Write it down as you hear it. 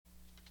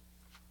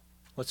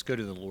Let's go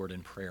to the Lord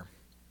in prayer.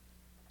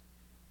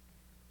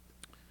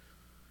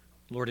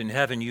 Lord in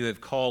heaven, you have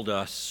called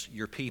us,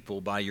 your people,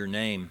 by your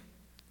name.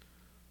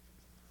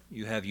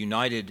 You have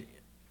united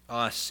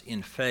us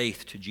in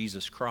faith to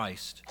Jesus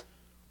Christ.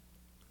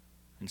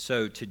 And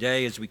so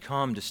today, as we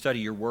come to study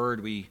your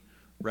word, we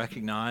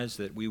recognize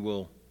that we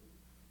will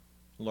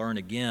learn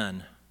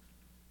again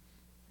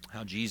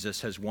how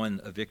Jesus has won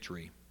a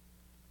victory,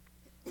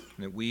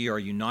 and that we are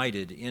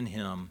united in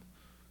him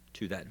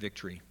to that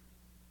victory.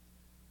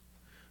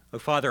 Oh,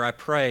 Father, I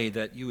pray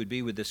that you would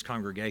be with this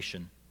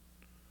congregation.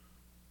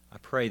 I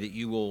pray that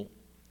you will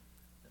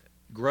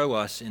grow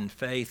us in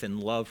faith and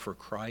love for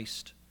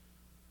Christ.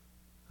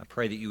 I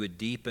pray that you would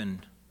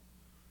deepen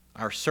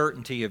our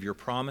certainty of your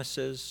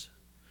promises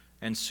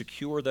and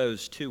secure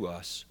those to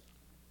us.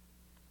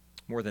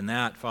 More than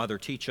that, Father,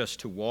 teach us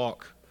to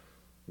walk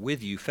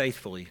with you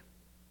faithfully.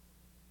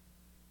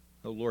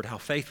 Oh, Lord, how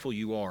faithful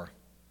you are.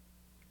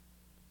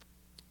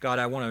 God,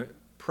 I want to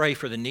pray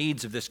for the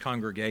needs of this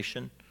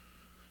congregation.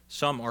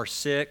 Some are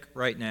sick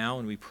right now,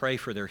 and we pray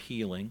for their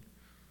healing.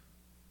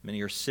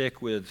 Many are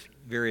sick with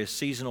various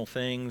seasonal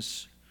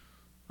things,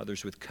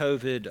 others with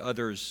COVID,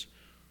 others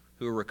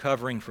who are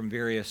recovering from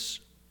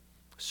various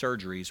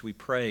surgeries. We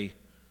pray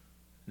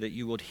that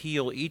you would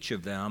heal each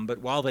of them, but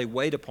while they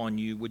wait upon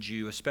you, would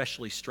you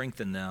especially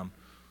strengthen them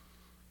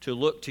to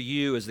look to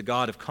you as the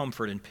God of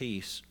comfort and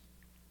peace.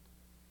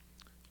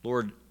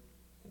 Lord,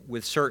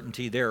 with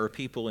certainty there are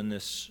people in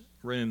this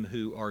room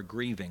who are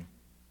grieving.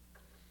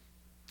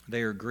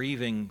 They are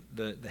grieving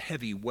the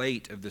heavy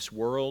weight of this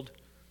world.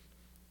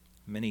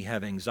 Many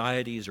have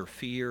anxieties or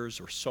fears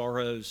or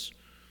sorrows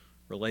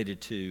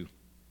related to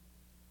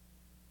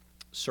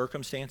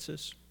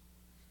circumstances.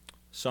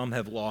 Some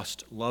have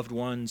lost loved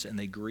ones and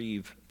they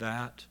grieve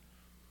that.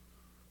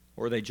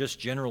 Or they just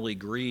generally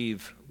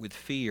grieve with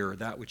fear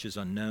that which is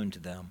unknown to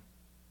them.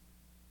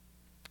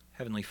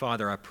 Heavenly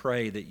Father, I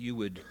pray that you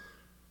would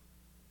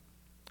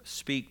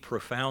speak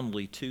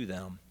profoundly to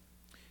them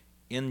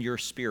in your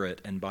Spirit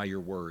and by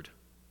your word,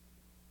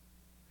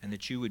 and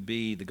that you would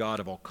be the God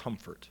of all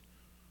comfort,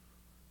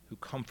 who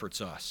comforts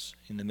us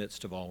in the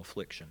midst of all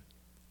affliction.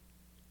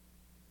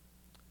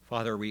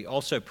 Father, we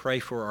also pray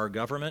for our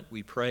government.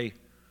 We pray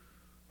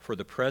for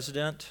the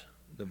president,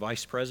 the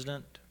vice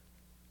president,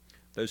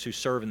 those who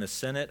serve in the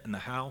Senate and the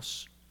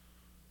House,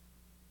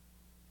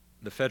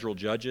 the federal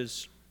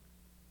judges.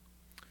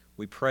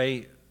 We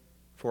pray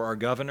for our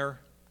governor,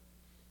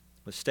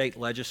 the state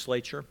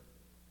legislature,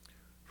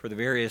 for the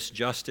various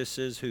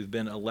justices who've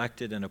been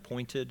elected and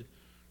appointed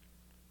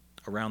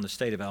around the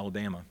state of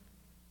Alabama.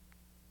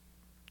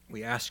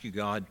 We ask you,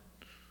 God,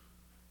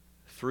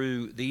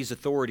 through these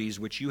authorities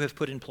which you have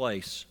put in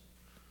place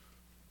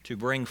to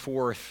bring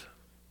forth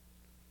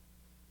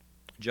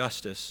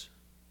justice,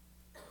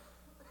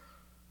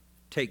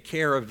 take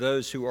care of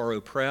those who are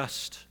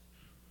oppressed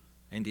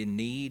and in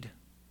need.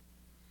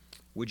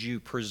 Would you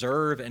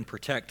preserve and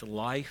protect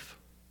life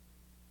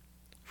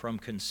from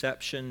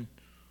conception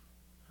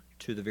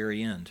to the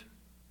very end?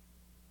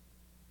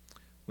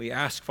 We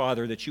ask,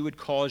 Father, that you would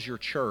cause your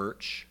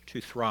church to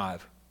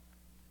thrive.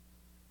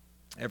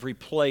 Every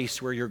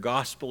place where your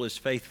gospel is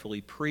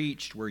faithfully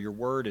preached, where your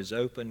word is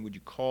open, would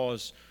you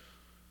cause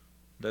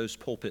those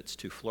pulpits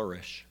to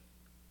flourish?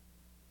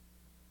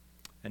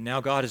 And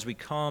now, God, as we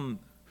come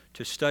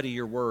to study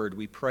your word,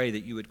 we pray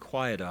that you would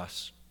quiet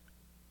us.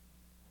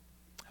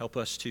 Help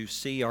us to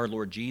see our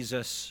Lord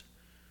Jesus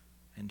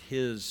and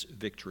his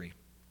victory.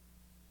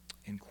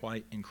 In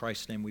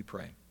Christ's name we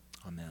pray.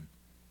 Amen.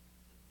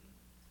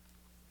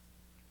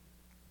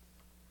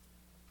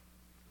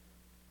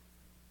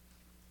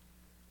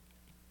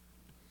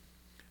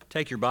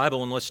 Take your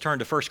Bible and let's turn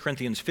to 1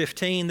 Corinthians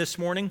 15 this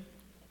morning.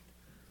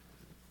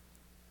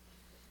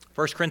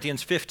 1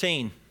 Corinthians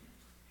 15.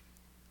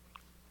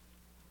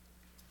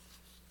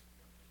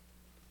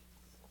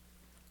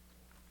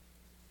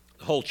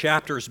 The whole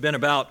chapter has been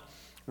about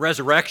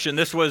resurrection.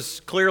 This was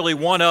clearly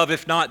one of,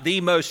 if not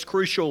the most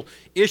crucial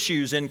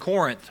issues in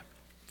Corinth.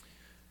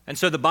 And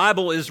so the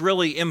Bible is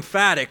really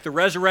emphatic. The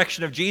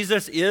resurrection of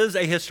Jesus is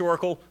a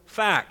historical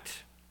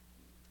fact.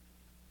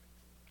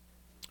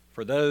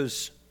 For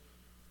those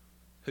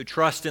who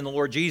trust in the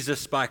Lord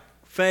Jesus by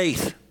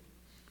faith,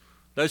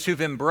 those who've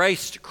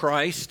embraced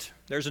Christ,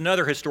 there's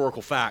another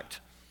historical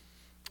fact.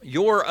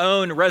 Your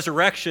own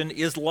resurrection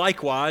is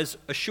likewise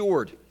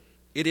assured.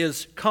 It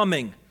is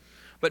coming.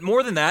 But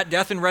more than that,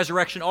 death and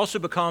resurrection also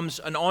becomes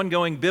an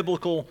ongoing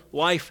biblical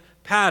life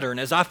pattern.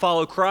 As I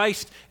follow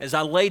Christ, as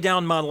I lay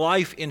down my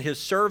life in his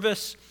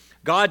service,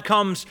 God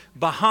comes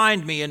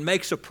behind me and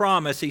makes a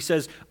promise. He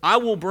says, I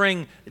will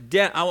bring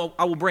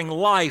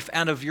life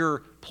out of your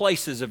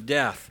places of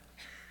death.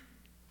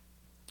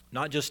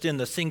 Not just in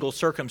the single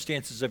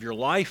circumstances of your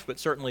life, but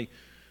certainly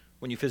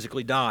when you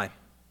physically die.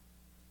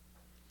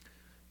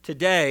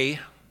 Today,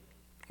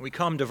 we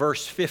come to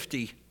verse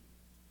 50.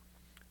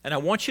 And I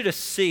want you to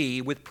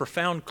see with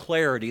profound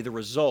clarity the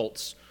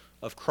results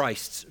of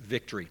Christ's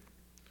victory.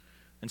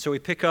 And so we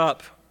pick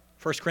up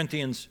 1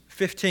 Corinthians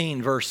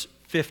 15, verse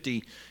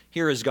 50.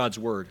 Here is God's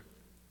word.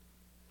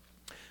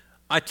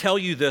 I tell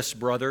you this,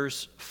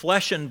 brothers,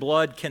 flesh and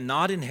blood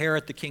cannot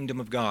inherit the kingdom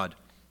of God,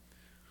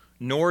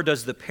 nor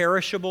does the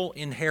perishable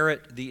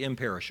inherit the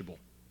imperishable.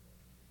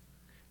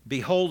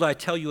 Behold, I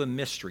tell you a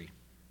mystery.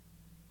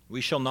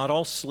 We shall not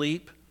all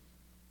sleep,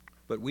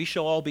 but we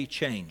shall all be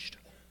changed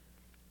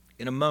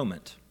in a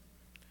moment,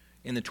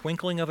 in the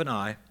twinkling of an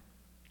eye,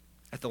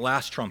 at the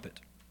last trumpet.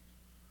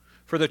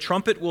 For the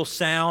trumpet will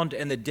sound,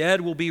 and the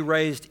dead will be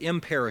raised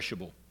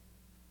imperishable,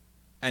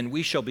 and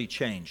we shall be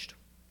changed.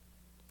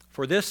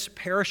 For this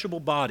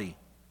perishable body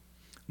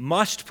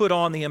must put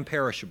on the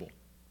imperishable,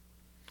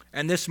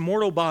 and this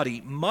mortal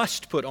body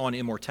must put on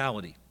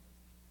immortality.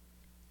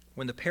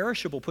 When the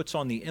perishable puts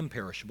on the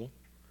imperishable,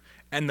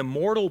 and the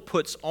mortal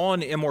puts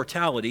on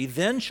immortality,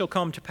 then shall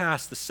come to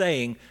pass the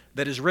saying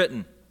that is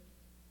written,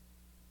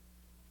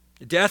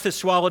 Death is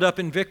swallowed up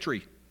in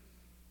victory.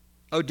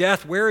 O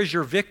death, where is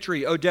your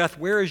victory? O death,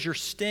 where is your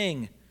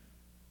sting?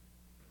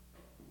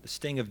 The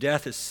sting of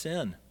death is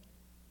sin.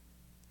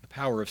 The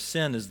power of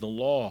sin is the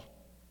law.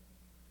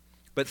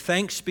 But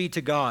thanks be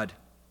to God,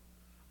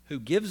 who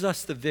gives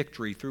us the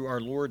victory through our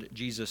Lord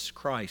Jesus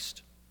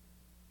Christ.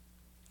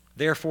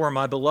 Therefore,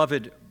 my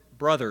beloved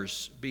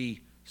brothers,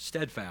 be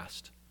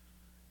steadfast,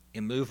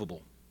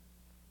 immovable,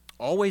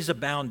 always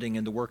abounding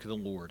in the work of the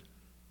Lord,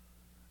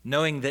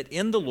 knowing that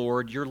in the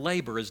Lord your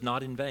labor is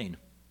not in vain.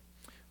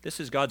 This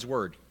is God's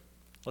word.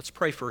 Let's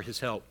pray for his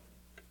help.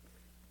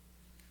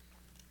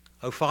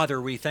 Oh,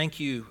 Father, we thank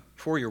you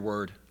for your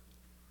word.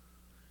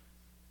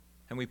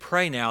 And we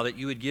pray now that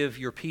you would give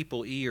your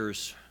people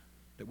ears,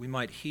 that we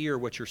might hear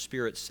what your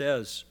Spirit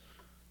says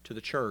to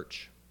the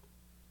church.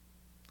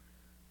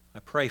 I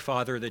pray,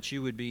 Father, that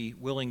you would be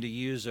willing to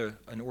use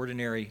an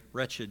ordinary,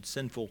 wretched,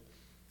 sinful,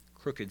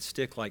 crooked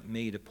stick like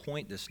me to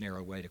point this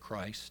narrow way to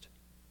Christ.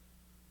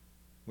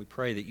 We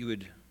pray that you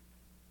would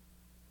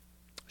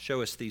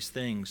show us these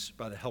things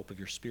by the help of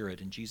your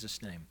Spirit. In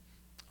Jesus' name,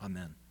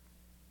 amen.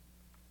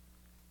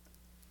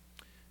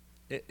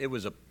 It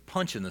was a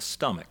punch in the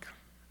stomach.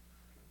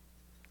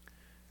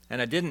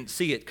 And I didn't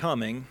see it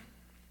coming,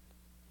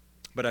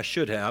 but I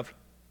should have.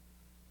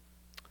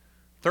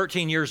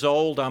 13 years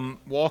old, I'm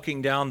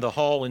walking down the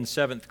hall in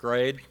 7th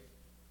grade.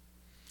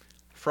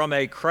 From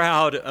a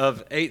crowd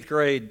of 8th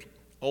grade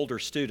older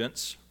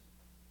students,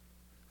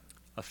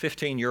 a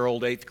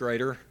 15-year-old 8th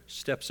grader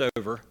steps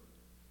over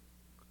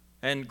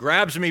and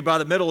grabs me by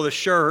the middle of the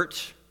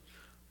shirt,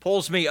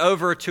 pulls me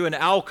over to an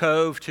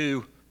alcove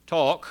to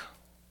talk.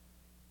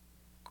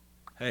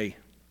 Hey,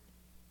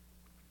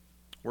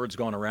 word's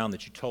gone around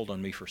that you told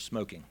on me for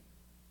smoking.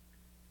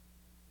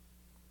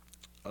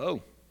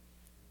 Oh,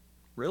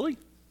 really?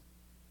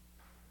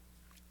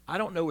 I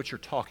don't know what you're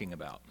talking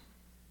about.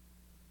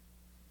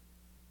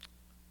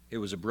 It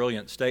was a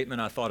brilliant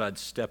statement. I thought I'd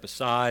step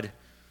aside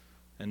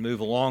and move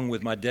along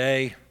with my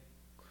day.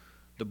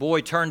 The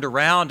boy turned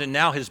around, and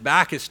now his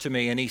back is to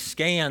me, and he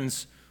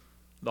scans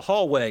the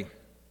hallway.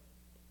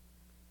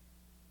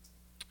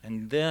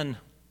 And then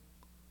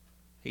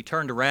he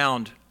turned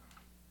around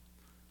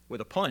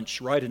with a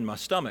punch right in my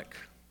stomach.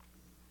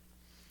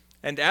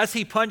 And as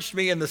he punched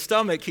me in the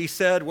stomach, he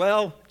said,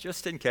 well,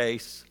 just in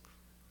case.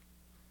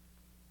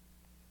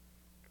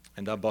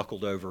 And I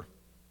buckled over.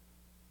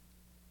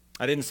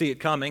 I didn't see it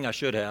coming. I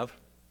should have.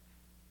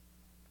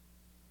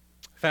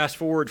 Fast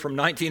forward from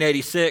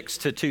 1986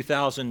 to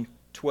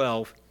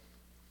 2012.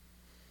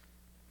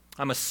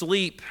 I'm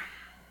asleep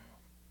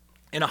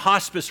in a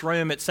hospice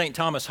room at St.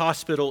 Thomas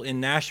Hospital in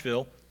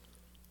Nashville.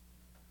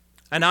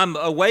 And I'm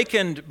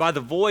awakened by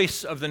the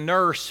voice of the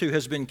nurse who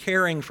has been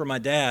caring for my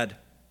dad.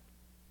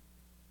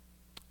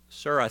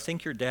 Sir, I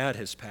think your dad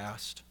has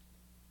passed.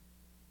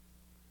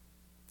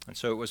 And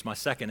so it was my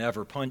second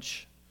ever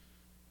punch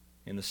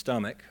in the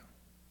stomach.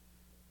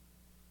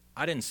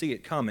 I didn't see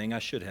it coming. I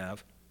should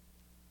have.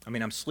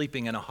 I'm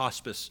sleeping in a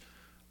hospice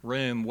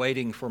room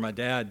waiting for my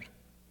dad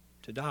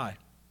to die.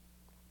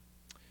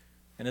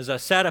 And as I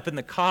sat up in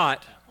the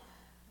cot,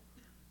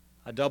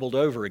 I doubled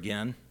over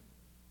again.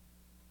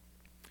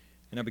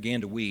 And I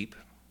began to weep.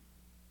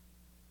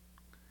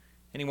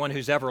 Anyone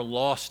who's ever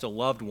lost a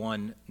loved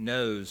one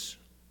knows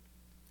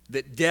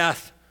that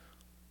death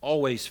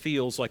always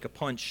feels like a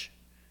punch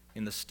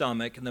in the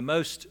stomach. And the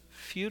most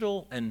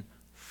futile and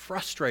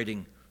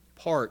frustrating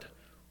part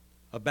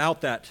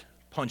about that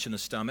punch in the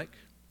stomach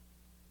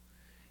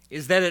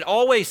is that it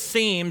always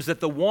seems that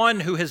the one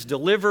who has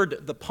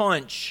delivered the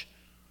punch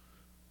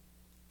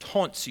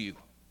taunts you.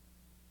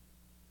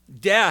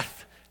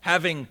 Death,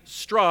 having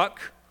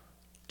struck,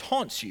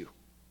 taunts you.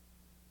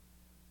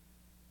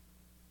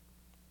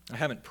 I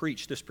haven't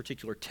preached this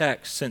particular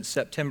text since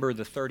September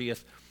the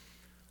 30th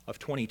of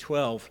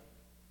 2012.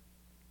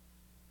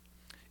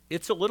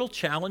 It's a little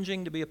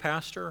challenging to be a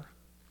pastor,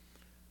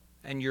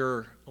 and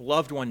your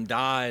loved one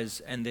dies,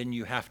 and then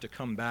you have to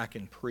come back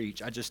and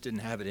preach. I just didn't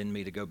have it in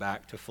me to go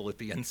back to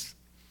Philippians.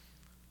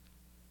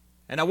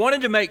 And I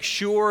wanted to make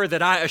sure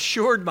that I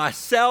assured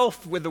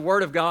myself with the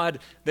Word of God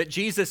that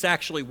Jesus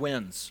actually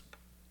wins.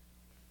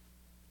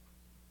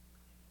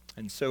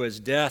 And so as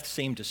death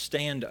seemed to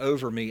stand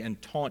over me and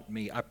taunt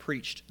me, I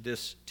preached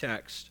this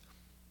text.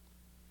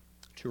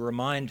 to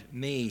remind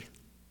me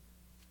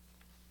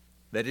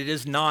that it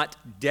is not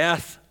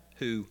death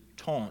who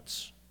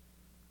taunts.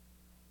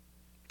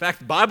 In fact,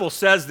 the Bible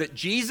says that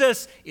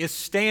Jesus is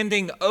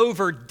standing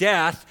over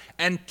death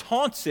and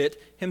taunts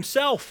it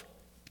himself.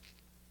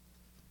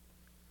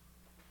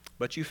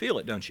 But you feel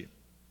it, don't you?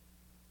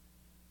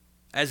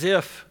 As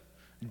if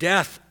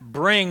death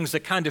brings a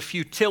kind of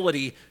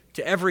futility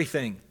to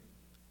everything.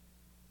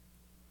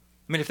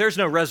 I mean, if there's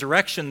no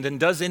resurrection, then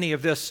does any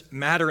of this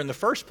matter in the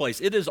first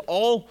place? It is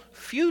all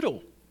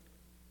futile.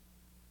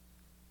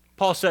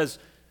 Paul says,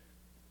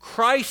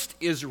 Christ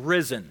is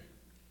risen.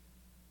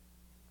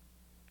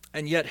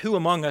 And yet, who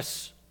among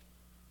us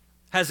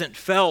hasn't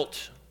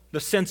felt the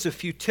sense of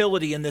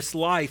futility in this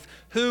life?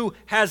 Who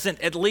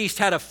hasn't at least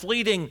had a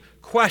fleeting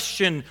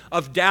question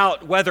of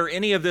doubt whether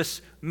any of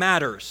this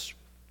matters?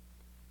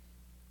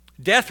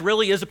 Death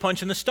really is a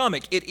punch in the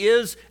stomach. It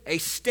is a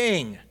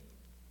sting.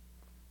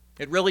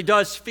 It really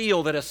does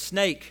feel that a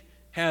snake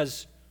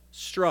has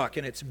struck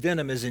and its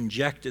venom is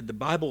injected. The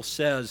Bible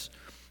says,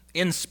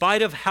 in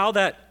spite of how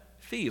that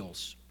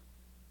feels,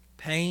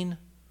 pain,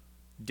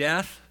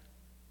 death,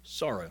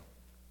 sorrow,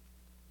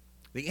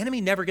 the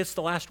enemy never gets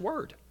the last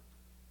word.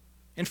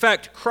 In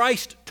fact,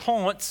 Christ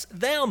taunts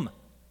them.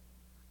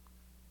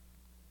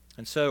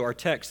 And so our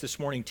text this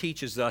morning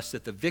teaches us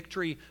that the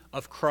victory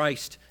of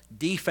Christ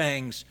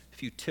defangs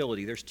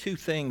futility. There's two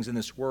things in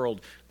this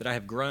world that I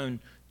have grown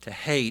to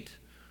hate.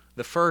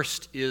 The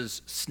first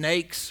is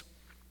snakes,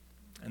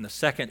 and the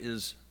second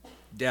is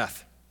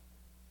death.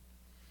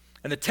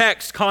 And the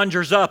text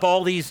conjures up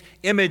all these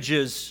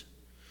images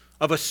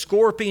of a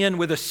scorpion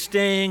with a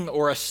sting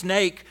or a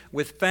snake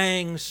with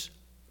fangs.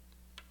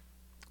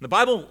 The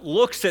Bible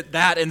looks at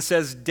that and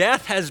says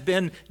death has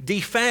been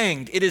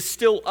defanged. It is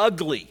still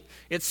ugly.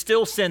 It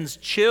still sends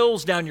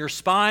chills down your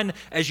spine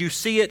as you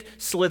see it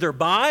slither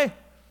by.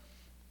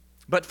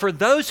 But for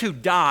those who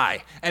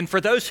die and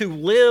for those who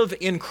live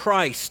in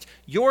Christ,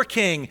 your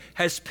King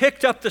has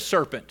picked up the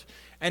serpent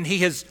and he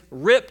has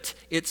ripped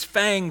its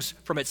fangs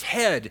from its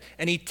head,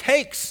 and he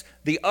takes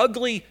the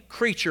ugly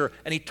creature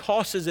and he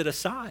tosses it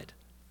aside.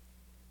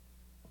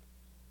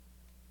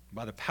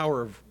 By the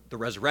power of the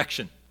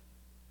resurrection,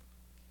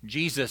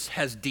 Jesus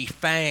has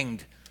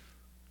defanged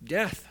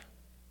death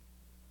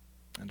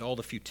and all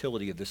the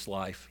futility of this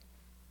life.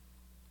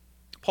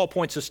 Paul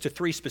points us to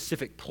three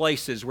specific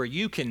places where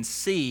you can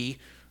see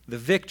the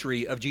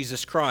victory of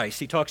Jesus Christ.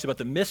 He talks about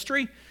the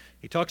mystery,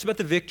 he talks about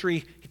the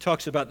victory, he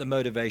talks about the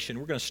motivation.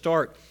 We're going to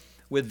start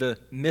with the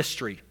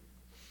mystery.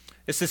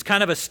 It's this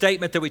kind of a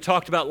statement that we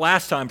talked about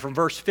last time from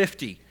verse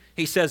 50.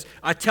 He says,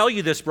 I tell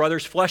you this,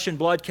 brothers, flesh and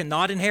blood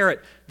cannot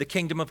inherit the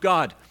kingdom of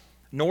God,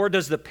 nor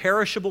does the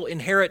perishable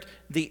inherit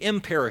the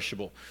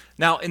imperishable.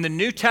 Now, in the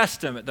New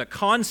Testament, the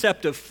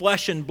concept of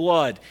flesh and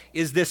blood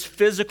is this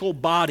physical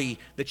body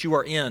that you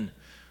are in.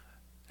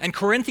 And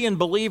Corinthian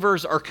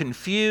believers are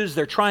confused.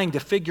 They're trying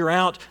to figure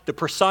out the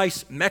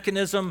precise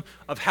mechanism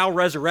of how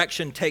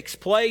resurrection takes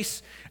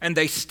place. And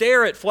they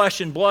stare at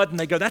flesh and blood and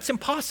they go, that's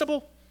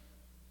impossible.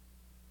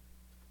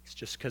 It's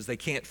just because they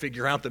can't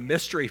figure out the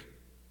mystery.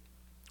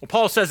 Well,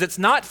 Paul says it's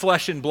not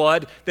flesh and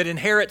blood that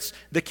inherits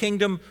the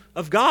kingdom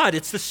of God.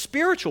 It's the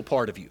spiritual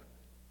part of you.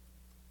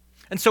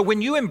 And so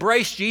when you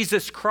embrace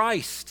Jesus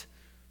Christ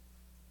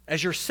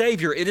as your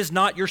Savior, it is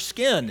not your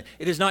skin,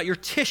 it is not your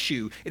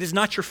tissue, it is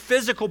not your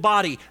physical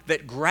body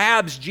that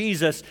grabs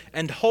Jesus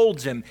and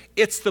holds him.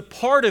 It's the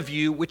part of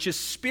you which is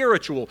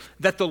spiritual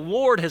that the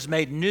Lord has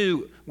made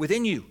new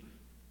within you.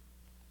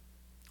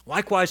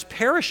 Likewise,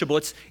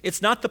 perishable,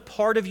 it's not the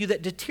part of you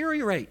that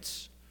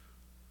deteriorates.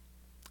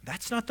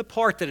 That's not the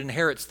part that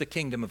inherits the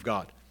kingdom of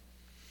God.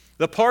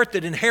 The part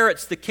that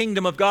inherits the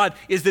kingdom of God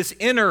is this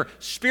inner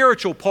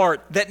spiritual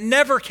part that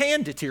never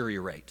can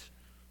deteriorate.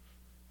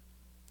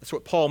 That's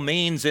what Paul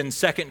means in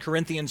 2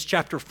 Corinthians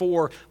chapter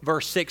 4,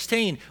 verse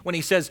 16, when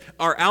he says,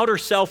 our outer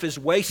self is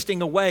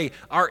wasting away.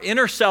 Our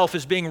inner self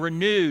is being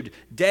renewed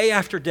day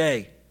after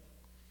day.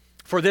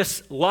 For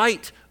this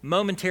light,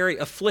 momentary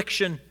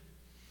affliction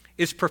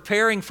is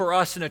preparing for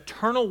us an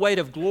eternal weight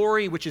of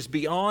glory which is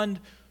beyond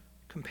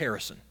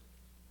comparison.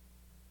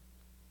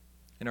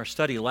 In our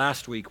study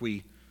last week,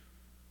 we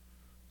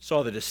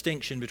saw the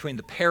distinction between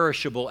the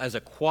perishable as a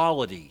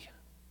quality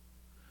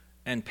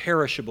and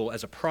perishable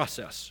as a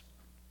process.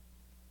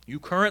 You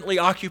currently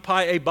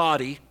occupy a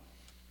body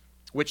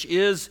which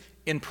is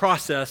in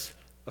process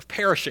of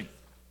perishing.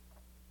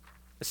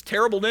 It's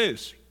terrible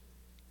news.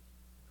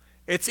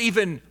 It's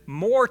even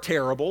more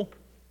terrible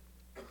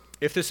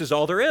if this is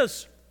all there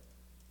is.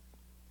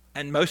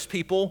 And most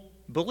people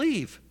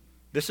believe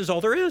this is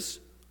all there is.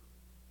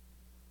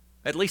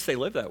 At least they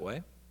live that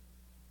way.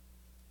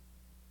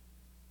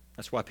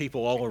 That's why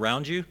people all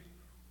around you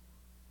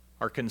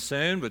are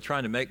consumed with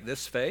trying to make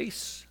this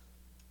face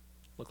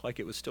look like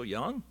it was still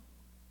young.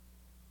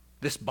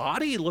 This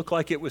body look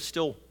like it was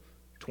still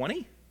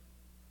 20.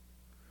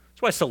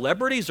 That's why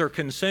celebrities are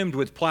consumed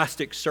with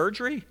plastic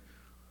surgery.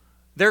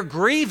 They're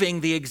grieving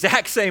the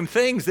exact same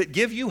things that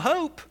give you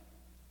hope.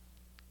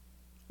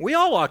 We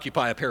all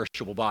occupy a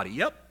perishable body,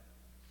 yep.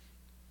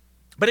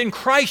 But in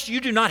Christ,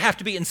 you do not have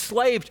to be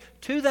enslaved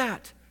to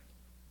that.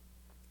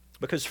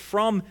 Because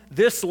from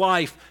this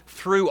life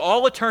through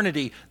all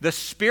eternity, the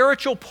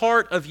spiritual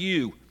part of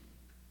you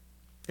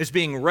is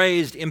being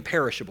raised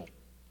imperishable.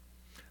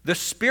 The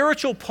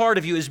spiritual part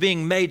of you is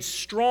being made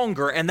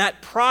stronger, and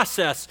that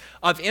process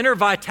of inner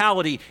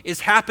vitality is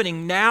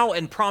happening now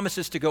and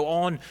promises to go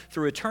on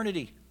through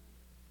eternity.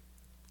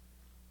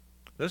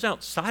 Those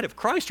outside of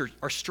Christ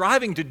are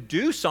striving to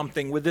do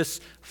something with this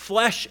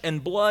flesh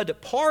and blood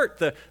part,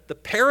 the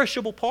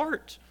perishable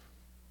part.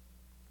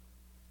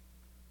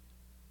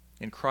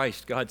 In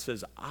Christ, God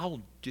says,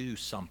 I'll do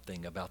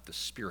something about the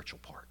spiritual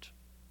part,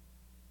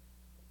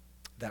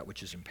 that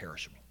which is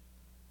imperishable.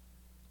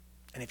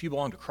 And if you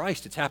belong to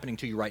Christ, it's happening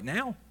to you right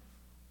now.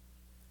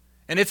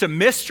 And it's a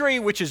mystery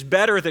which is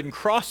better than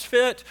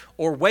CrossFit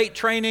or weight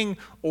training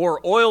or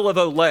oil of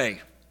Olay.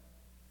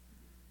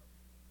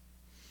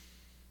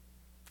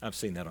 I've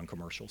seen that on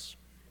commercials.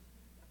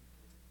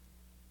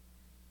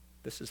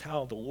 This is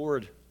how the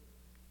Lord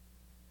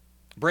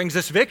brings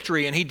us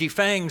victory, and he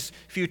defangs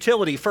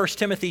futility. 1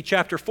 Timothy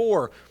chapter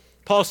 4,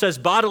 Paul says,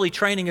 bodily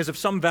training is of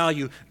some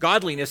value.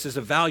 Godliness is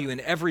of value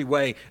in every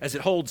way, as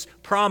it holds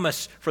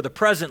promise for the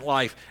present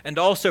life and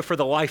also for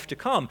the life to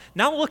come.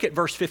 Now look at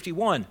verse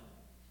 51.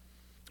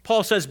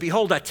 Paul says,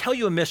 behold, I tell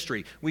you a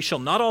mystery. We shall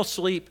not all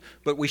sleep,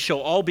 but we shall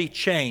all be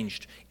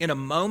changed in a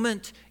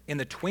moment, in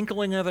the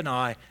twinkling of an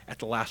eye, at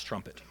the last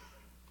trumpet.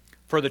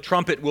 For the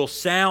trumpet will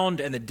sound,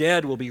 and the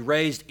dead will be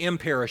raised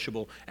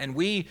imperishable, and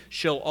we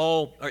shall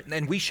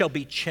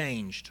be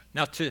changed.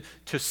 Now,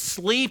 to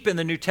sleep in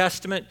the New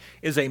Testament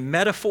is a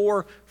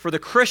metaphor for the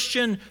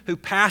Christian who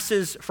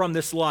passes from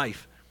this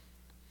life.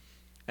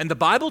 And the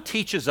Bible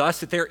teaches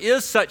us that there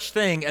is such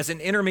thing as an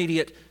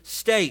intermediate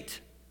state.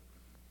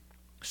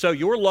 So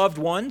your loved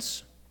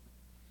ones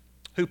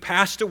who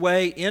passed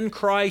away in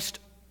Christ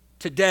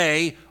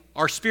today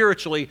are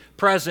spiritually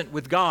present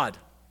with God.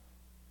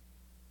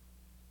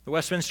 The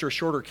Westminster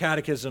Shorter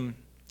Catechism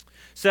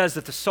says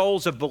that the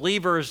souls of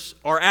believers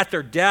are at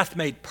their death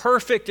made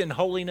perfect in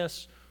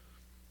holiness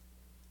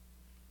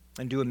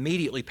and do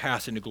immediately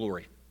pass into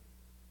glory.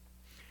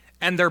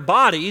 And their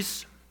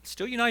bodies,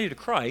 still united to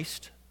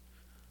Christ,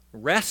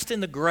 rest in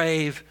the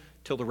grave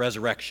till the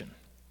resurrection.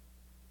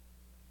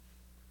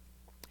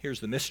 Here's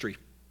the mystery.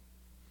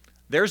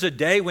 There's a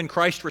day when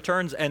Christ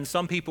returns, and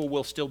some people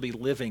will still be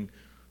living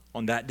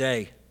on that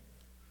day.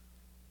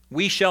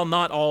 We shall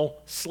not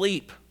all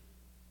sleep.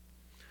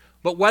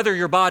 But whether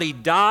your body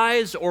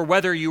dies or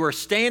whether you are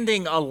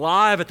standing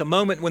alive at the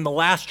moment when the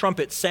last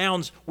trumpet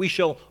sounds, we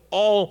shall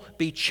all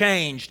be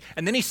changed.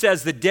 And then he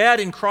says the dead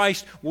in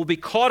Christ will be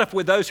caught up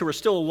with those who are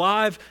still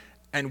alive,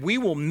 and we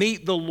will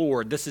meet the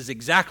Lord. This is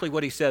exactly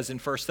what he says in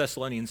 1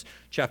 Thessalonians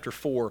chapter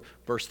 4,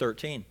 verse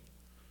 13.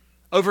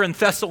 Over in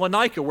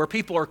Thessalonica, where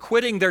people are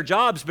quitting their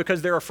jobs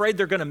because they're afraid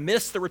they're going to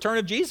miss the return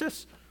of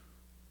Jesus.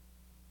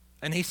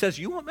 And he says,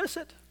 you won't miss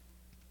it.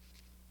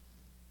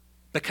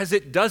 Because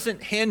it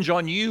doesn't hinge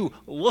on you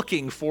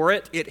looking for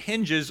it. It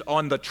hinges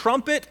on the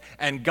trumpet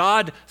and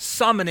God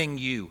summoning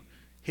you,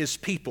 his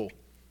people,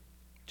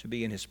 to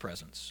be in his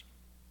presence.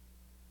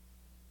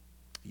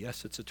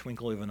 Yes, it's a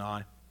twinkle of an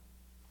eye.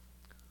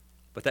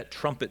 But that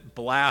trumpet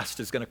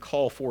blast is going to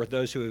call forth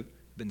those who have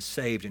been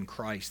saved in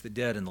Christ, the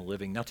dead and the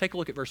living. Now take a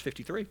look at verse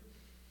 53.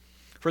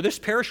 For this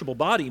perishable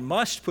body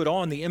must put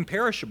on the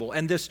imperishable,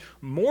 and this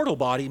mortal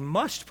body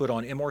must put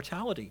on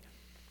immortality.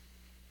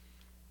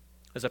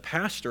 As a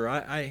pastor,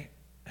 I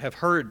have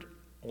heard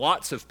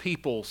lots of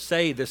people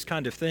say this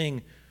kind of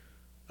thing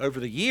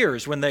over the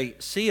years. When they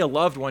see a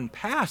loved one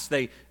pass,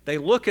 they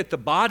look at the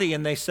body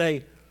and they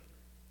say,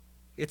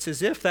 it's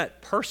as if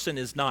that person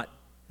is not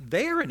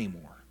there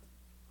anymore,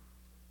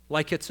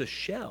 like it's a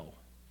shell.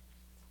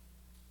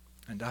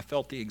 And I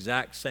felt the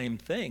exact same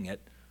thing at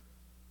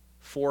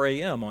 4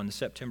 a.m. on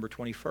September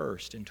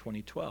 21st in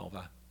 2012.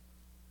 I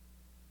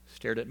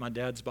stared at my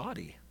dad's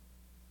body.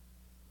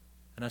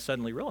 And I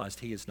suddenly realized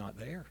he is not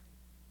there.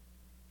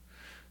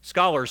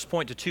 Scholars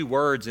point to two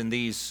words in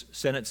these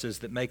sentences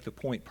that make the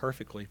point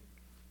perfectly.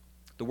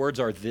 The words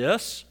are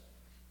this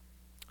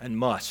and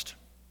must.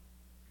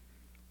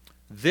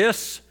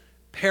 This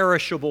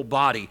perishable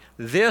body,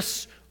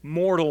 this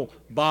mortal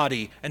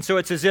body. And so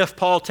it's as if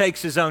Paul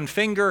takes his own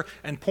finger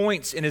and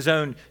points in his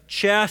own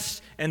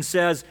chest and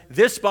says,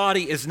 this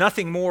body is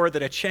nothing more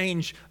than a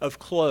change of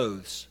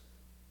clothes.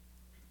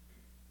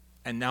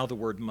 And now the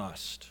word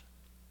must.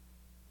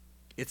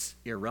 It's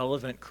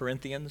irrelevant,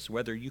 Corinthians,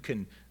 whether you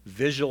can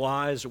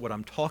visualize what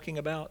I'm talking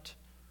about,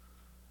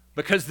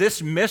 because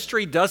this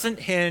mystery doesn't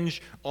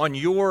hinge on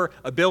your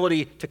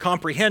ability to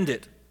comprehend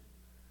it.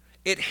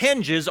 It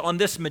hinges on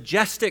this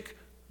majestic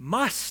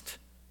must,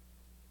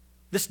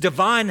 this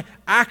divine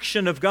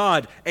action of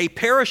God. A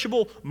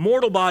perishable,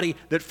 mortal body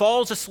that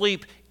falls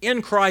asleep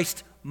in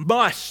Christ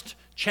must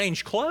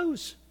change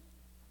clothes.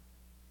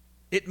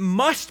 It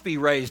must be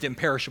raised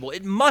imperishable.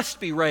 It must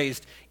be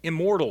raised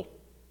immortal.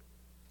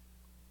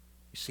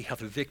 You see how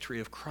the victory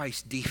of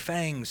Christ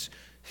defangs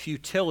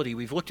futility.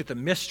 We've looked at the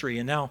mystery,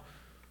 and now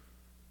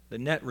the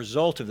net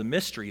result of the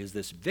mystery is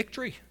this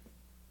victory.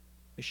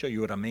 me show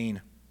you what I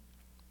mean.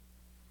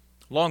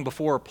 Long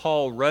before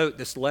Paul wrote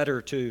this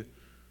letter to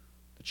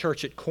the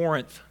church at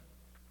Corinth,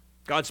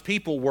 God's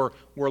people were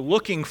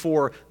looking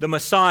for the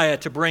Messiah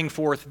to bring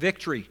forth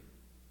victory.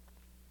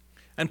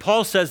 And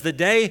Paul says the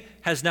day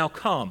has now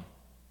come.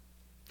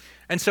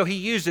 And so he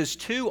uses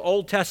two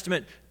Old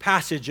Testament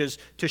passages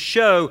to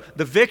show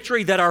the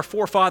victory that our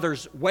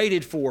forefathers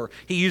waited for.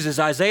 He uses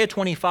Isaiah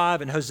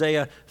 25 and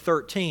Hosea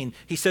 13.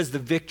 He says the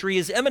victory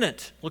is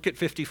imminent. Look at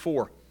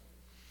 54.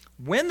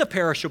 When the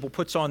perishable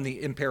puts on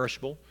the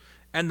imperishable,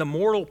 and the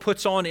mortal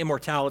puts on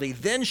immortality,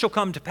 then shall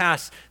come to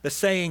pass the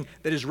saying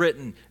that is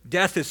written,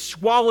 death is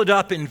swallowed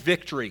up in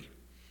victory.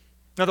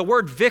 Now the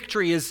word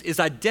victory is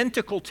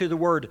identical to the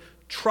word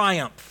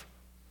triumph.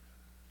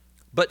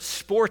 But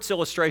sports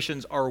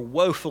illustrations are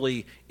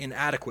woefully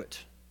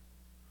inadequate.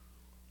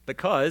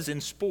 Because in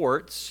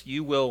sports,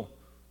 you will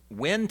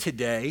win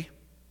today,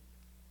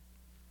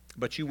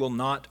 but you will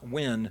not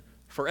win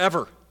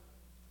forever.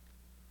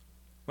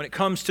 When it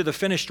comes to the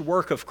finished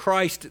work of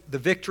Christ, the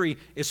victory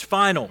is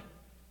final.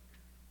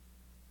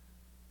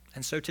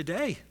 And so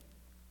today,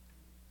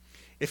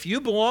 if you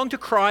belong to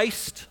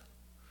Christ,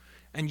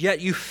 and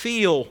yet you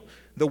feel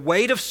the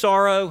weight of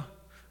sorrow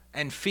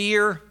and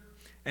fear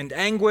and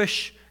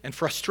anguish and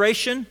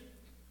frustration,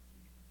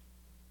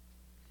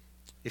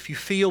 if you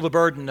feel the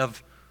burden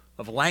of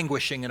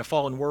languishing in a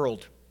fallen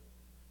world,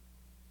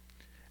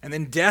 and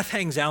then death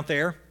hangs out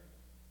there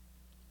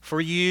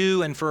for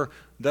you and for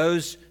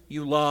those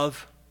you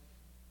love,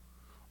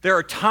 there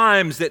are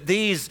times that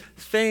these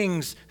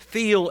things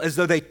feel as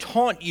though they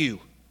taunt you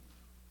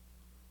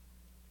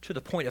to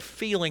the point of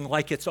feeling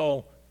like it's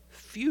all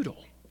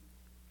futile.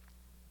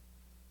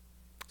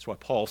 That's why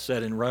Paul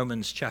said in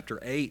Romans chapter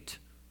 8,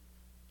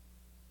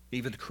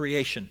 even the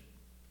creation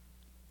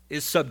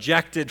is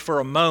subjected for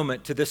a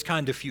moment to this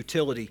kind of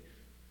futility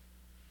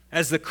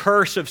as the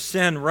curse of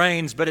sin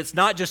reigns. But it's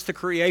not just the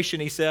creation,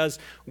 he says.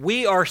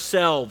 We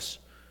ourselves,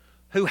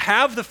 who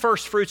have the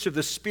first fruits of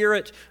the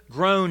Spirit,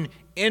 groan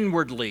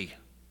inwardly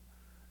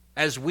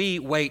as we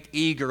wait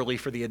eagerly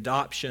for the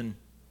adoption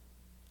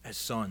as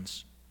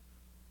sons,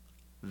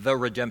 the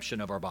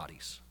redemption of our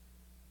bodies.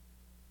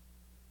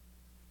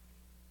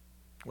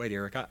 Wait,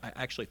 Eric, I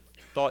actually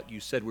thought you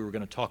said we were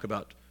going to talk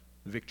about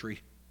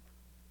victory.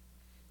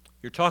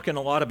 You're talking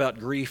a lot about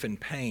grief and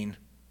pain.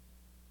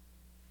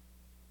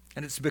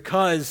 And it's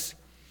because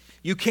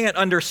you can't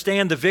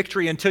understand the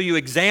victory until you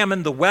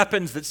examine the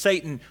weapons that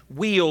Satan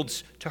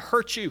wields to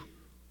hurt you.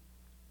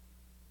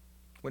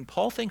 When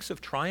Paul thinks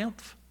of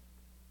triumph,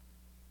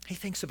 he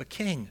thinks of a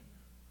king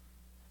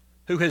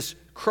who has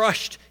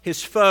crushed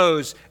his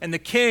foes, and the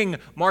king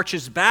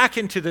marches back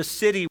into the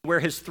city where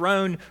his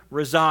throne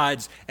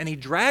resides, and he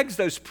drags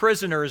those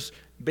prisoners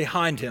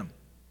behind him.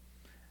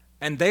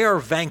 And they are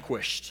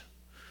vanquished.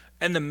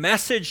 And the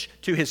message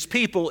to his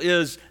people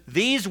is,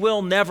 these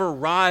will never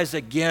rise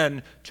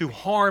again to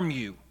harm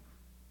you.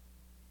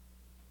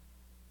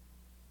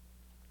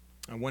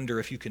 I wonder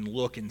if you can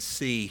look and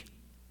see,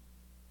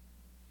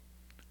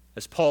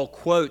 as Paul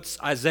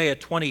quotes Isaiah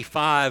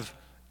 25,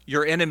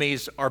 your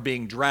enemies are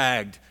being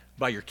dragged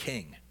by your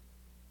king.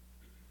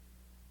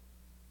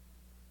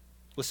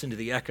 Listen to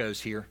the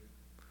echoes here.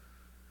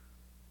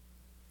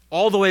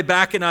 All the way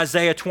back in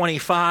Isaiah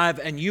 25,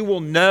 and you will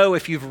know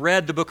if you've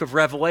read the book of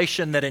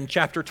Revelation that in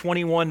chapter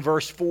 21,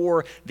 verse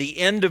 4, the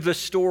end of the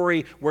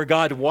story where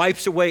God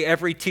wipes away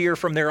every tear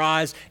from their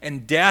eyes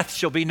and death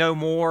shall be no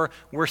more.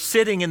 We're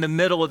sitting in the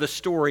middle of the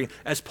story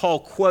as Paul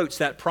quotes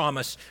that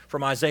promise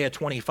from Isaiah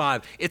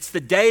 25. It's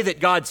the day that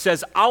God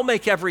says, I'll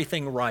make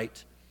everything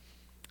right.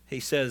 He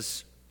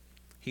says,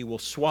 He will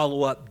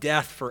swallow up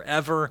death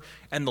forever,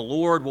 and the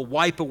Lord will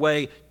wipe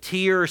away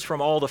tears from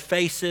all the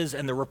faces,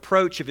 and the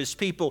reproach of His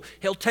people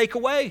He'll take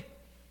away.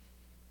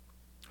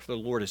 For the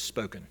Lord has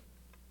spoken.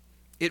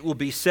 It will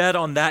be said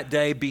on that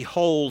day,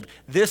 behold,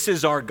 this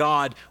is our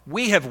God.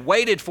 We have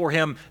waited for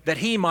Him that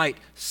He might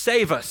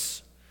save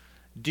us.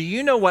 Do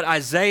you know what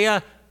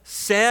Isaiah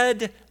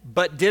said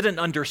but didn't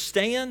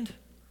understand?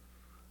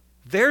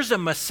 There's a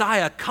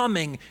Messiah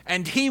coming,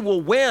 and He will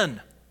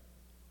win.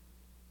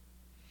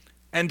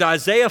 And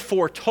Isaiah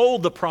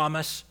foretold the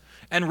promise,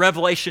 and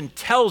Revelation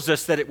tells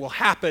us that it will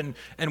happen,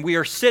 and we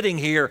are sitting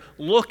here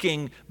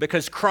looking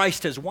because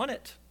Christ has won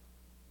it.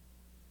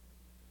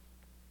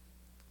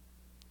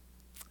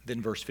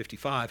 Then verse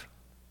 55.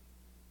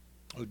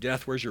 Oh,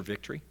 death, where's your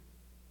victory?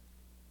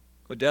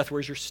 Oh, death,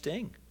 where's your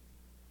sting?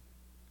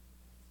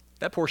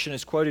 That portion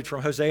is quoted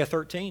from Hosea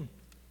 13.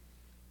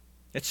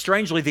 It's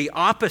strangely the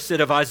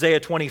opposite of Isaiah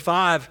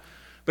 25,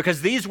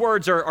 because these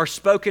words are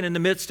spoken in the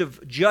midst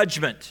of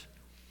judgment,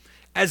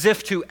 as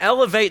if to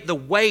elevate the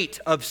weight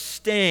of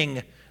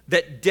sting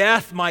that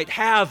death might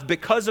have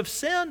because of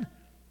sin.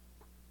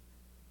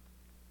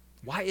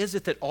 Why is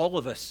it that all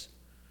of us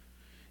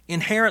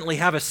inherently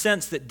have a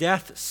sense that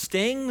death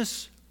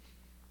stings?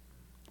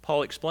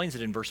 Paul explains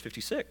it in verse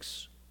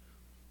 56.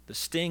 The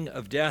sting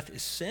of death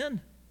is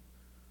sin.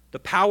 The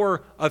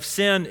power of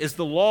sin is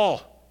the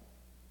law.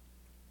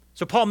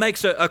 So Paul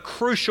makes a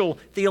crucial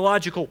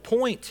theological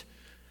point.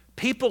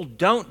 People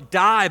don't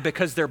die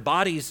because their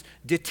bodies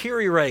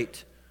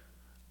deteriorate.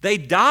 They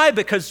die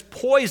because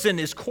poison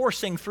is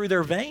coursing through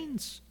their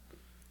veins.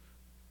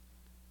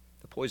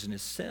 The poison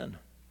is sin.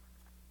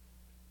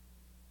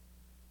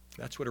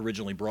 That's what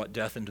originally brought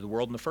death into the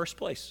world in the first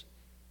place.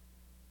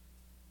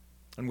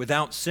 And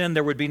without sin,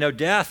 there would be no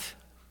death.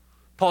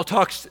 Paul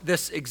talks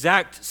this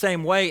exact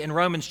same way in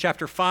Romans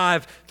chapter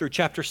 5 through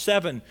chapter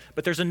 7,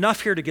 but there's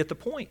enough here to get the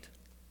point.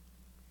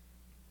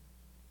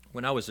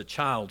 When I was a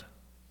child,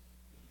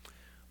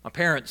 my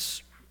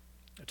parents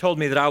told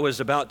me that I was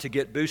about to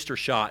get booster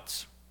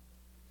shots.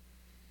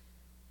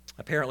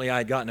 Apparently, I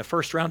had gotten a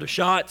first round of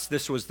shots.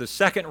 This was the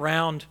second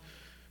round,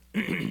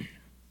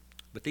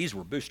 but these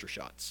were booster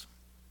shots.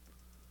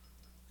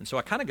 And so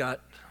I kind of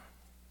got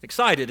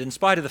excited in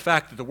spite of the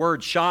fact that the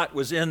word shot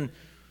was in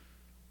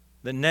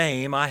the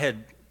name. I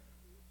had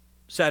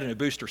sat in a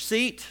booster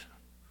seat,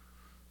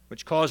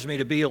 which caused me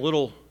to be a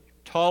little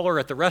taller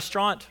at the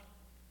restaurant.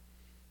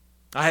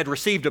 I had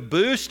received a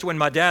boost when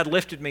my dad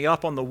lifted me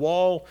up on the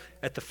wall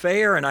at the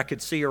fair and I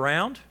could see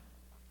around.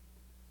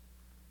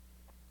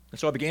 And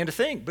so I began to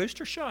think,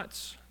 booster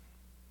shots,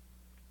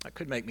 that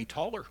could make me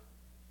taller.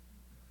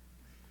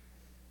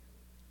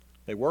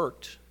 They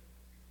worked.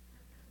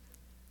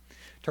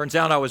 Turns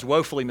out I was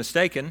woefully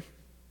mistaken.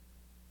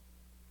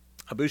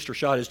 A booster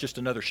shot is just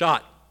another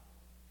shot.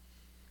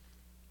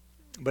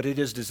 But it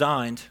is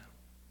designed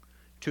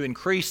to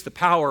increase the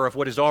power of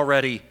what is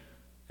already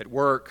at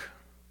work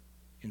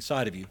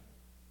inside of you.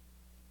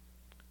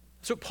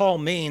 That's what Paul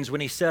means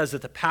when he says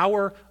that the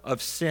power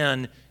of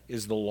sin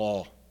is the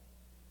law.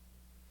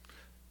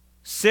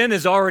 Sin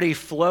is already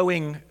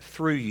flowing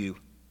through you.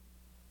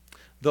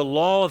 The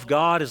law of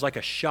God is like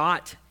a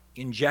shot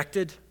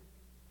injected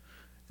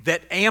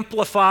that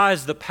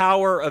amplifies the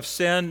power of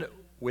sin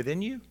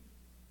within you.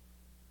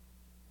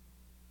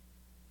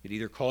 It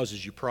either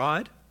causes you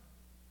pride,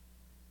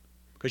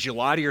 because you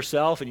lie to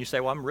yourself and you say,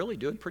 well, I'm really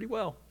doing pretty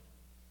well.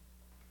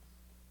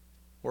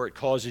 Or it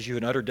causes you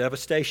an utter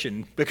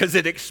devastation because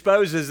it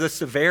exposes the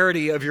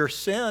severity of your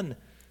sin.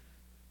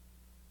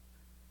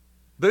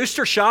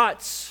 Booster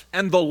shots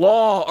and the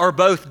law are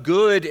both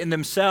good in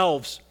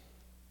themselves.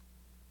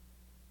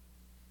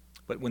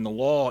 But when the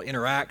law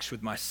interacts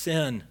with my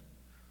sin,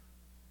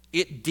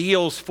 it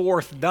deals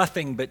forth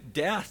nothing but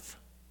death.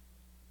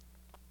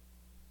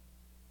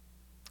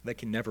 They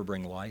can never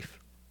bring life.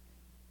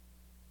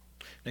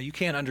 Now, you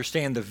can't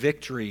understand the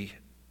victory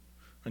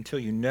until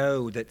you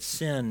know that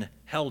sin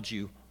held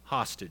you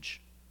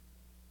hostage.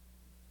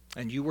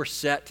 And you were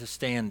set to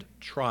stand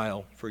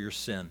trial for your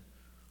sin.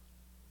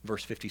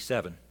 Verse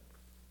 57.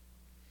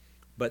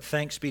 But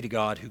thanks be to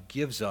God who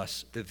gives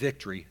us the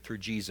victory through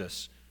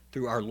Jesus,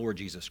 through our Lord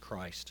Jesus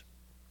Christ.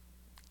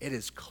 It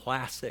is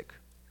classic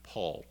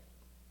Paul.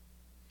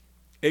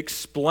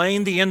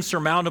 Explain the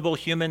insurmountable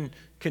human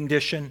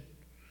condition,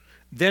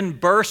 then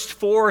burst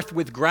forth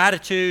with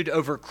gratitude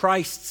over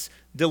Christ's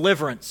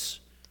deliverance.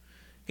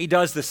 He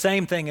does the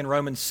same thing in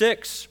Romans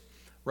 6,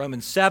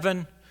 Romans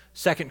 7,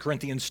 2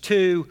 Corinthians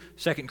 2,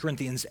 2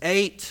 Corinthians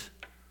 8.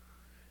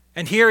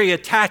 And here he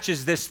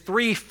attaches this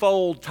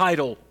threefold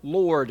title,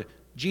 Lord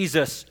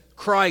Jesus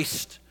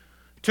Christ,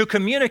 to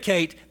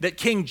communicate that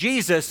King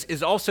Jesus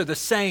is also the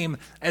same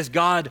as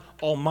God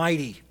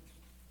Almighty.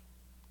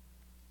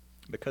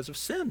 Because of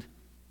sin,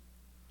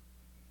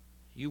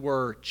 you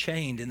were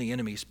chained in the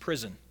enemy's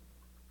prison.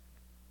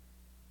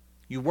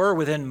 You were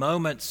within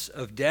moments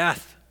of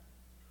death.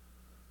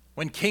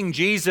 When King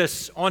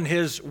Jesus on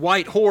his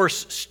white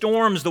horse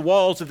storms the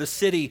walls of the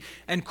city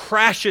and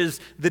crashes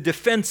the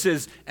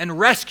defenses and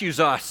rescues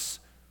us,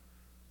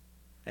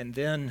 and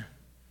then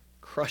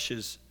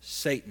crushes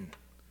Satan,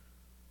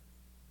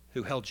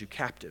 who held you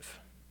captive.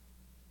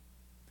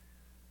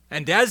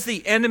 And as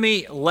the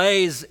enemy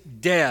lays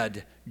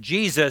dead,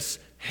 Jesus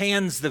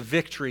hands the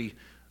victory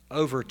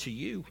over to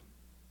you.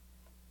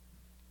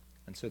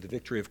 And so the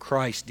victory of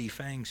Christ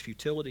defangs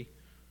futility.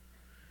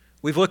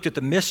 We've looked at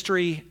the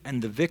mystery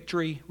and the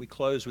victory. We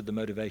close with the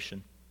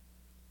motivation.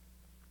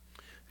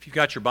 If you've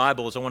got your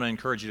Bibles, I want to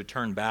encourage you to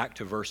turn back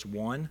to verse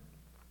 1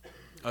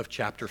 of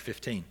chapter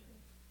 15.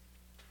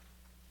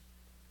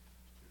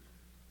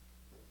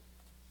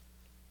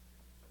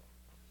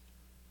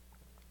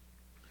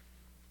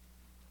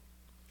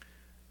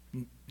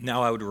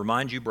 Now I would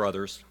remind you,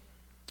 brothers,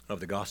 of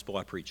the gospel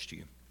I preached to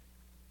you,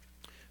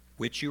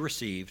 which you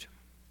received,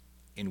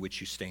 in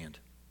which you stand,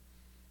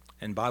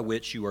 and by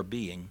which you are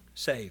being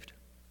saved,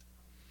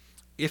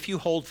 if you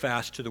hold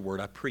fast to the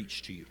word I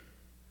preached to you,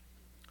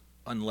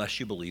 unless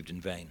you believed in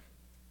vain.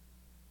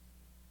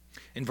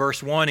 In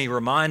verse 1, he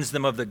reminds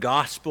them of the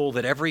gospel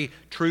that every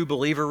true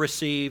believer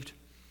received,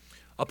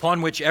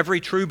 upon which every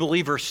true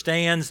believer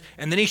stands.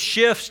 And then he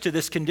shifts to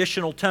this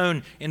conditional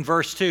tone in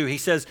verse 2. He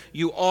says,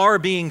 you are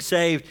being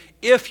saved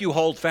if you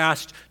hold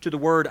fast to the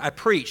word I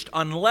preached,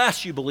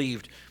 unless you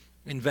believed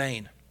in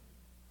vain.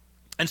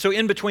 And so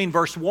in between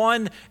verse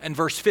 1 and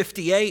verse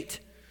 58,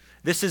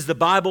 this is the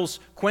Bible's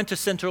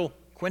quintessential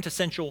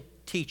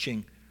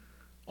teaching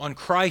on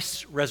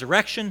Christ's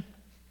resurrection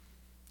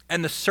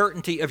and the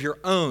certainty of your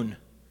own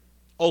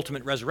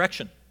ultimate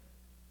resurrection.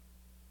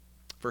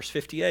 Verse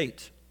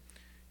 58,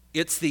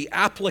 it's the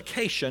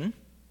application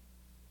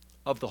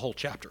of the whole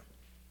chapter.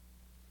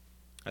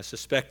 I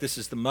suspect this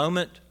is the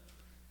moment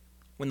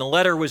when the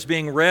letter was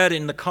being read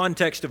in the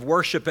context of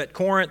worship at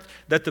Corinth,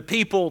 that the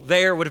people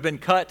there would have been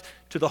cut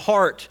to the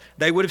heart.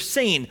 They would have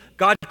seen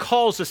God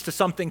calls us to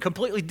something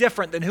completely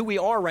different than who we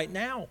are right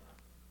now.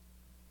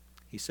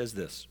 He says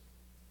this,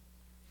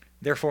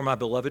 therefore, my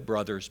beloved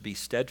brothers, be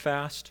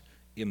steadfast,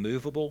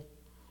 immovable,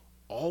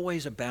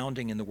 always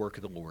abounding in the work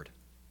of the Lord,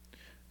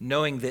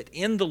 knowing that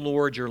in the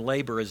Lord your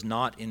labor is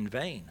not in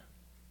vain.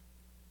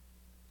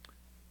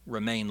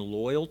 Remain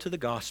loyal to the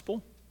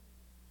gospel,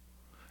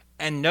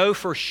 and know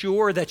for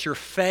sure that your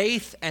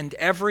faith and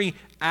every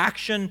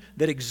action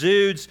that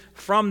exudes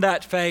from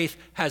that faith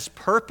has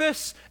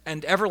purpose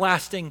and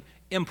everlasting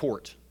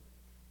import.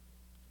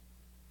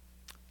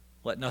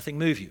 Let nothing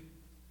move you,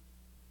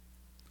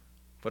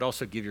 but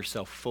also give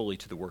yourself fully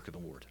to the work of the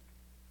Lord.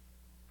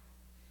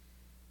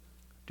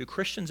 Do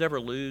Christians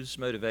ever lose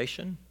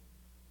motivation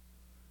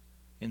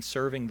in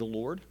serving the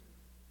Lord?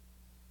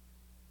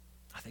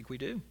 I think we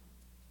do.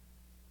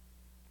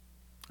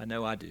 I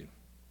know I do.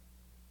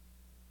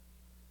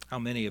 How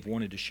many have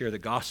wanted to share the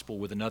gospel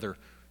with another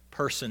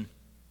person,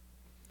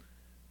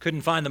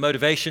 couldn't find the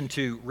motivation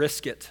to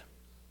risk it?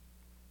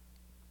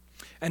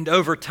 And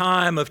over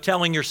time of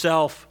telling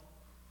yourself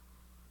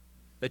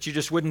that you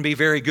just wouldn't be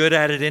very good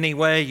at it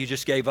anyway, you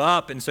just gave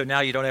up, and so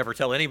now you don't ever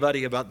tell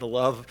anybody about the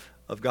love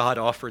of God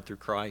offered through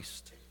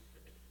Christ.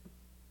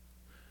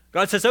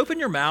 God says, open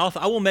your mouth,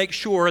 I will make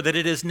sure that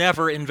it is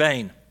never in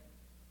vain.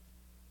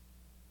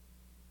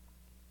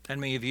 And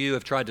many of you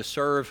have tried to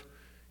serve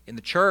in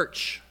the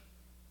church.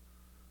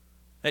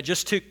 It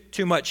just took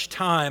too much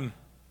time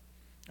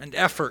and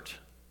effort,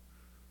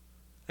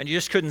 and you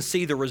just couldn't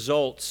see the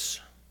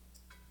results.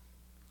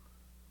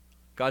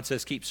 God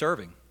says, keep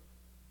serving.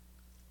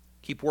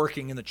 Keep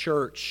working in the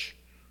church.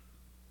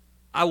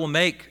 I will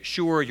make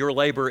sure your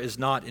labor is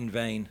not in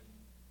vain.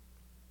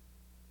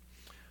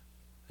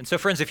 And so,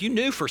 friends, if you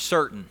knew for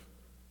certain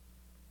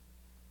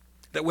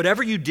that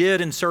whatever you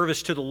did in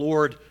service to the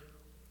Lord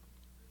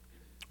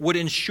would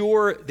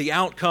ensure the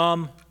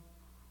outcome,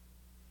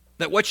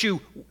 that what you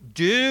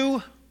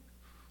do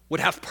would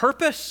have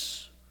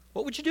purpose,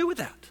 what would you do with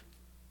that?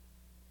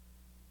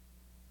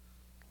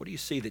 What do you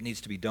see that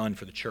needs to be done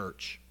for the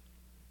church,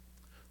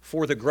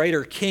 for the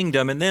greater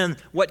kingdom? And then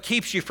what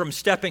keeps you from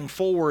stepping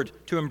forward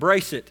to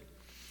embrace it?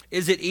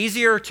 Is it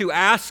easier to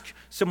ask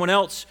someone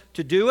else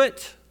to do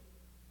it?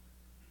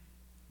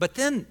 But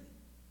then,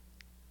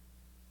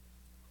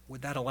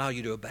 would that allow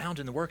you to abound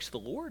in the works of the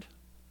Lord?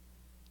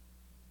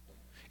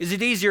 Is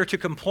it easier to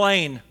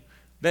complain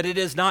that it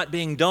is not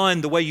being done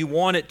the way you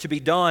want it to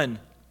be done?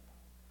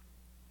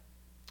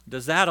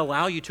 Does that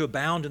allow you to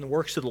abound in the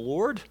works of the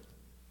Lord?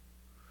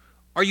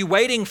 Are you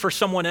waiting for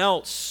someone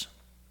else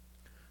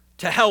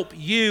to help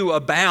you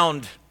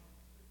abound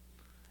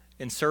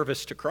in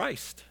service to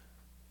Christ?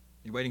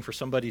 You're waiting for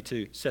somebody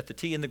to set the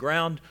tee in the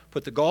ground,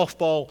 put the golf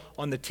ball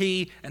on the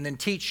tee, and then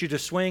teach you to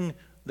swing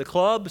the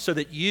club so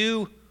that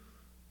you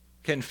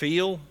can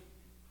feel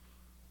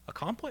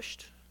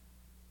accomplished?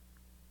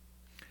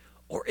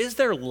 Or is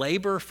there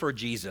labor for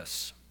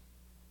Jesus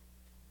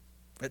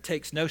that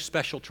takes no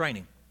special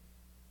training,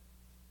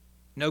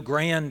 no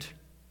grand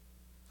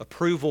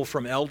approval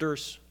from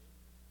elders?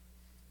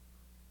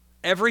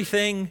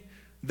 Everything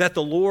that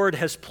the Lord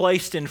has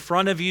placed in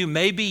front of you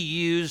may be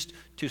used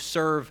to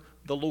serve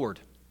the Lord.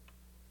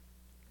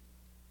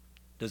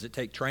 Does it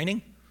take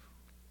training?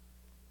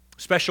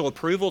 Special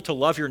approval to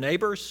love your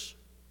neighbors?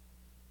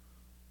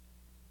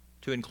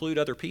 To include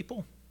other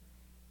people?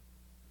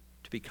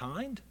 To be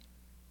kind?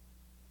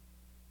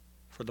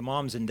 For the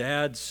moms and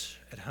dads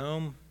at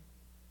home,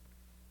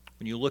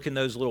 when you look in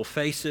those little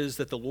faces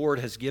that the Lord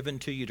has given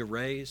to you to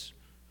raise,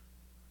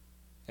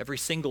 every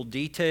single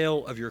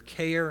detail of your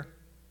care,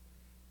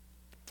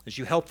 as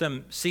you help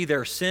them see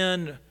their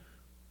sin,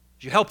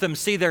 as you help them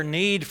see their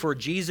need for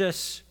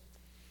Jesus,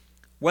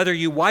 whether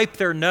you wipe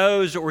their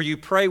nose or you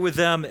pray with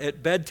them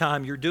at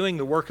bedtime, you're doing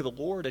the work of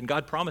the Lord, and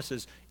God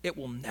promises it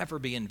will never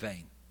be in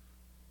vain.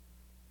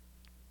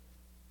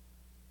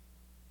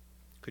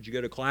 Could you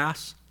go to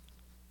class?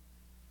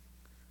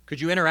 Could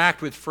you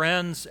interact with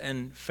friends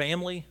and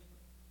family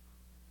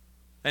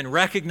and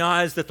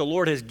recognize that the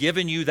Lord has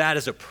given you that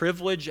as a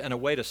privilege and a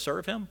way to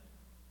serve Him?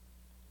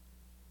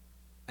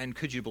 And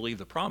could you believe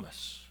the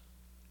promise?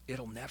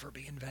 It'll never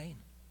be in vain.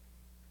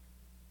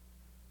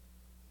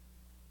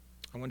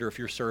 I wonder if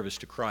your service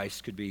to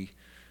Christ could be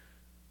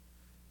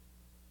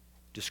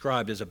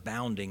described as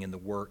abounding in the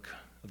work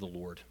of the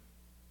Lord.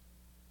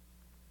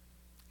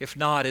 If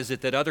not, is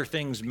it that other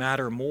things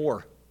matter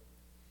more?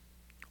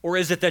 Or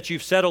is it that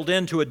you've settled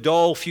into a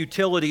dull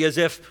futility as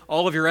if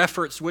all of your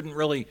efforts wouldn't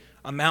really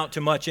amount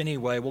to much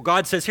anyway? Well,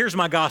 God says, here's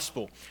my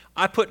gospel.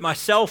 I put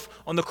myself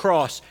on the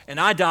cross, and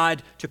I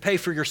died to pay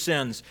for your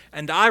sins,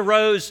 and I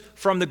rose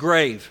from the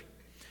grave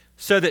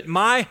so that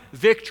my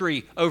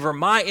victory over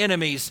my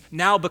enemies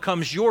now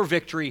becomes your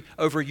victory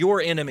over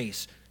your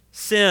enemies.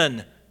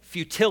 Sin,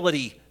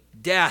 futility,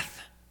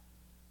 death.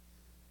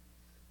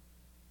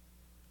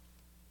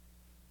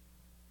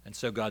 And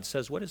so God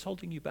says, what is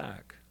holding you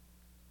back?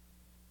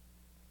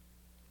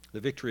 The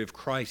victory of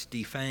Christ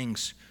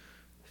defangs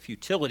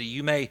futility.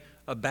 You may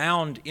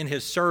abound in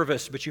his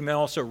service, but you may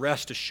also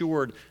rest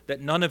assured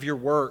that none of your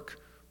work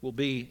will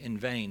be in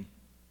vain.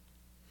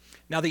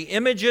 Now, the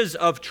images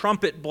of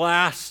trumpet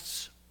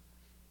blasts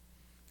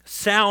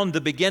sound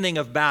the beginning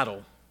of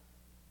battle.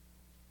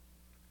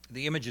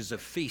 The images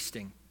of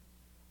feasting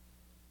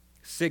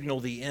signal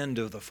the end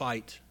of the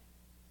fight.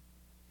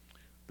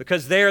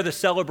 Because there the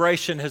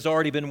celebration has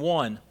already been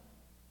won.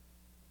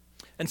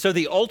 And so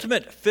the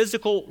ultimate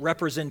physical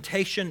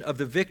representation of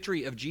the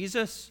victory of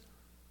Jesus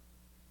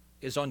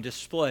is on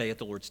display at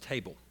the Lord's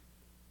table.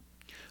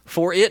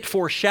 For it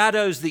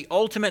foreshadows the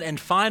ultimate and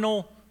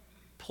final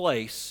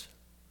place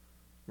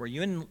where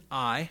you and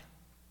I,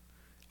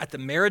 at the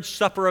marriage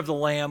supper of the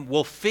Lamb,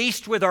 will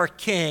feast with our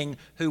King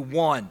who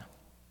won.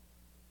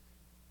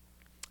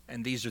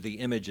 And these are the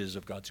images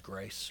of God's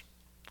grace.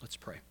 Let's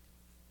pray.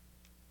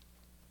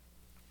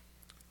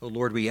 Oh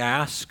Lord, we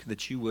ask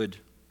that you would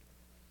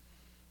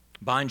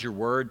bind your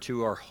word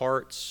to our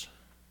hearts,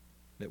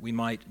 that we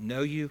might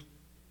know you,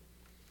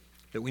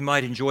 that we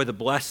might enjoy the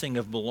blessing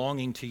of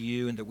belonging to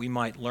you, and that we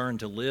might learn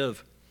to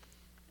live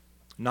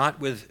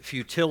not with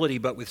futility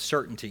but with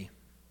certainty.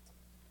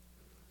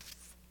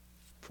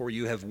 For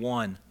you have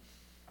won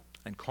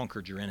and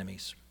conquered your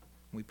enemies.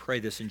 We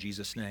pray this in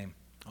Jesus' name.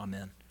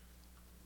 Amen.